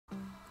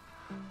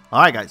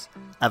Alright guys,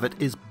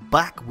 Avit is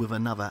back with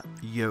another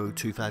Euro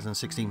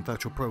 2016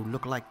 Virtual Pro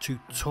lookalike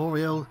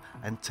tutorial,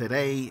 and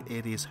today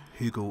it is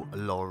Hugo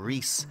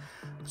Lloris.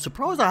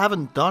 Surprised I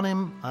haven't done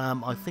him.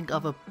 I think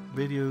other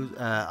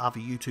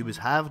YouTubers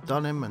have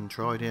done him and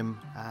tried him,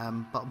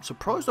 but I'm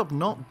surprised I've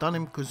not done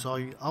him because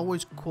I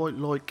always quite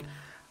like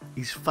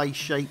his face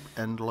shape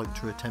and like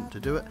to attempt to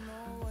do it.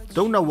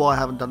 Don't know why I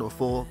haven't done it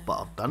before, but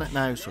I've done it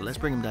now, so let's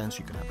bring him down so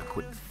you can have a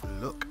quick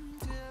look.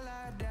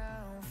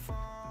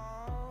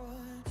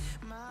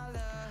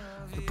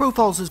 The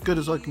profile's as good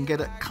as I can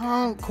get it.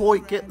 Can't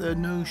quite get the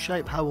nose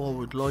shape how I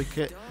would like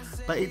it,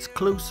 but it's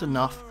close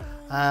enough.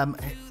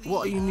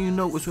 What you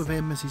notice with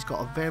him is he's got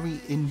a very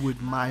inward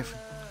mouth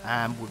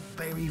with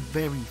very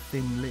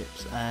thin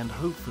lips, and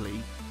hopefully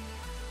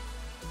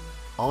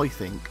I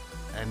think,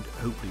 and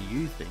hopefully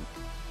you think,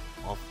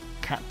 I've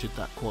captured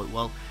that quite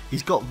well.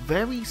 He's got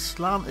very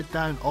slanted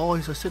down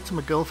eyes. I said to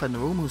my girlfriend,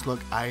 they're almost like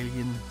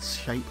alien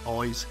shaped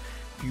eyes.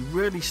 If you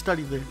really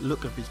study the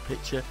look of his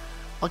picture,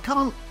 I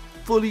can't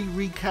fully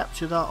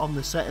recapture that on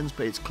the settings,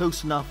 but it's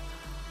close enough.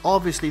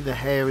 Obviously the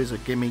hair is a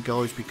gimme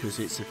guys, because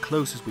it's the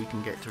closest we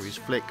can get to his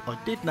flick. I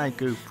did now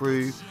go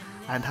through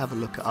and have a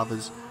look at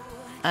others,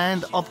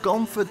 and I've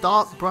gone for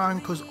dark brown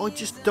because I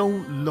just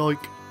don't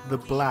like the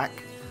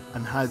black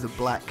and how the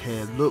black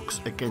hair looks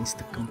against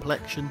the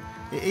complexion.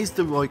 It is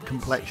the right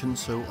complexion,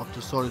 so I've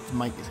decided to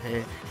make his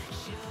hair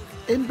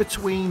in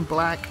between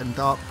black and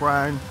dark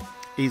brown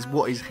is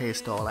what his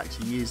hairstyle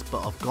actually is,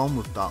 but I've gone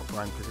with dark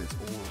brown because it's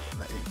all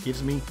that it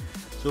gives me.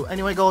 So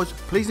anyway guys,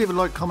 please leave a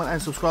like, comment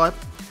and subscribe.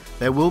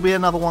 There will be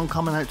another one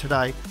coming out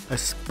today, a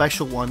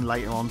special one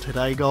later on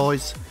today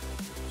guys.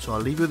 So I'll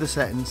leave you with the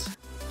settings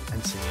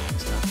and see you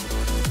next time.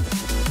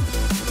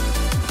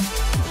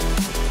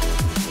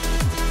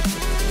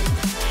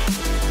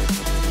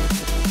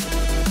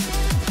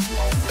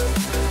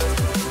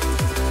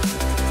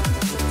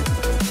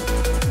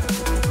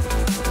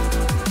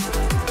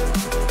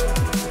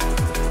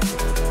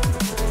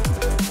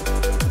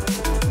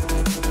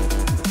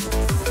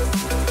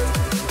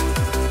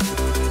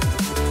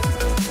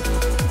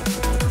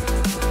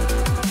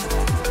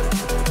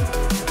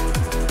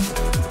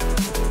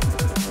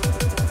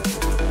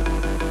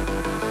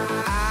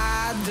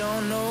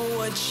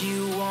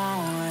 You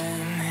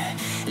want.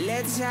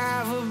 Let's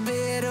have a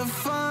bit of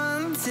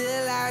fun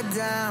till I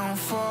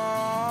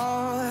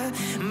downfall.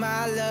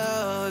 My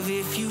love,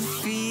 if you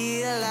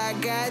feel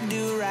like I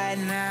do right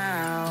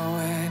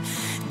now,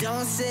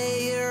 don't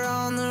say you're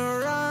on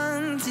the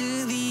run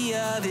to the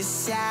other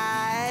side.